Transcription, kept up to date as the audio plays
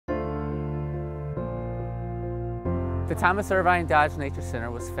The Thomas Irvine Dodge Nature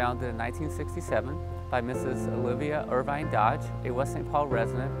Center was founded in 1967 by Mrs. Olivia Irvine Dodge, a West St. Paul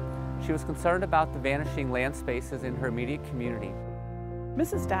resident. She was concerned about the vanishing land spaces in her immediate community.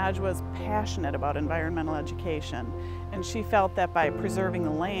 Mrs. Dodge was passionate about environmental education, and she felt that by preserving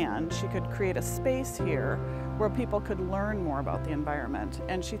the land, she could create a space here where people could learn more about the environment,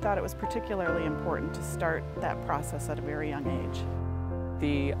 and she thought it was particularly important to start that process at a very young age.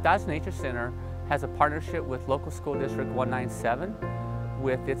 The Dodge Nature Center has a partnership with Local School District 197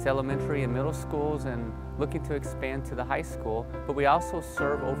 with its elementary and middle schools and looking to expand to the high school, but we also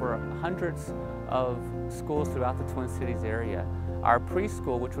serve over hundreds of schools throughout the Twin Cities area. Our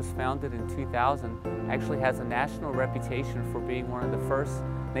preschool, which was founded in 2000, actually has a national reputation for being one of the first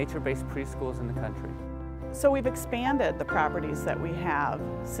nature-based preschools in the country. So we've expanded the properties that we have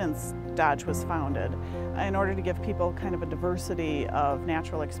since Dodge was founded in order to give people kind of a diversity of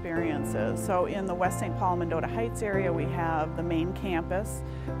natural experiences. So in the West St. Paul Mendota Heights area, we have the main campus,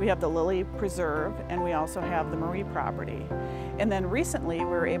 we have the Lily Preserve, and we also have the Marie property. And then recently we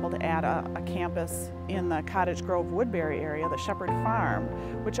were able to add a campus in the Cottage Grove Woodbury area, the Shepherd Farm,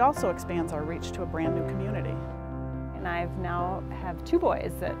 which also expands our reach to a brand new community. And I've now have two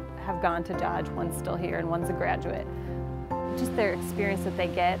boys that have gone to Dodge. One's still here and one's a graduate. Just their experience that they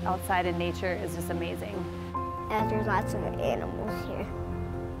get outside in nature is just amazing. There's lots of animals here.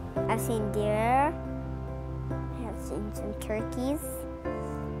 I've seen deer, I've seen some turkeys.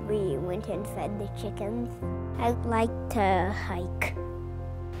 We went and fed the chickens. I like to hike.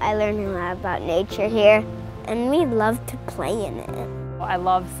 I learned a lot about nature here, and we love to play in it. I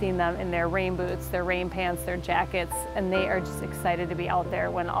love seeing them in their rain boots, their rain pants, their jackets, and they are just excited to be out there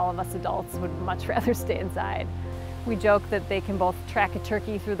when all of us adults would much rather stay inside. We joke that they can both track a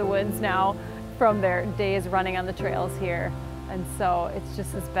turkey through the woods now from their days running on the trails here, and so it's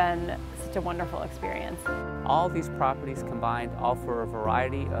just has been such a wonderful experience. All these properties combined offer a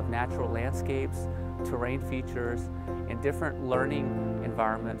variety of natural landscapes, terrain features, and different learning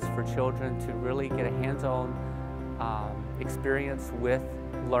environments for children to really get a hands-on experience with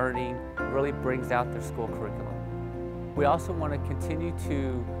learning. Really brings out their school curriculum. We also want to continue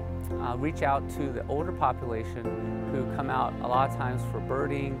to reach out to the older population who come out a lot of times for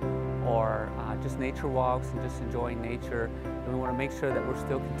birding or just nature walks and just enjoying nature. And we want to make sure that we're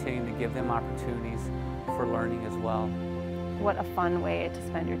still continuing to give them opportunities for learning as well. What a fun way to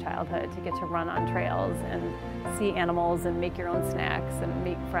spend your childhood, to get to run on trails and see animals and make your own snacks and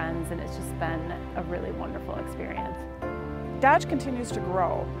make friends, and it's just been a really wonderful experience. Dodge continues to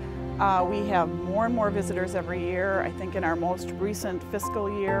grow. We have more and more visitors every year. I think in our most recent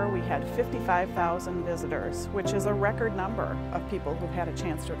fiscal year we had 55,000 visitors, which is a record number of people who've had a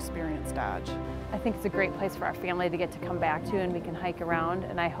chance to experience Dodge. I think it's a great place for our family to get to come back to, and we can hike around,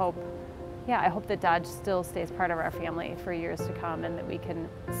 and I hope that Dodge still stays part of our family for years to come, and that we can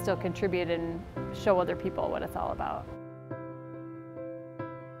still contribute and show other people what it's all about.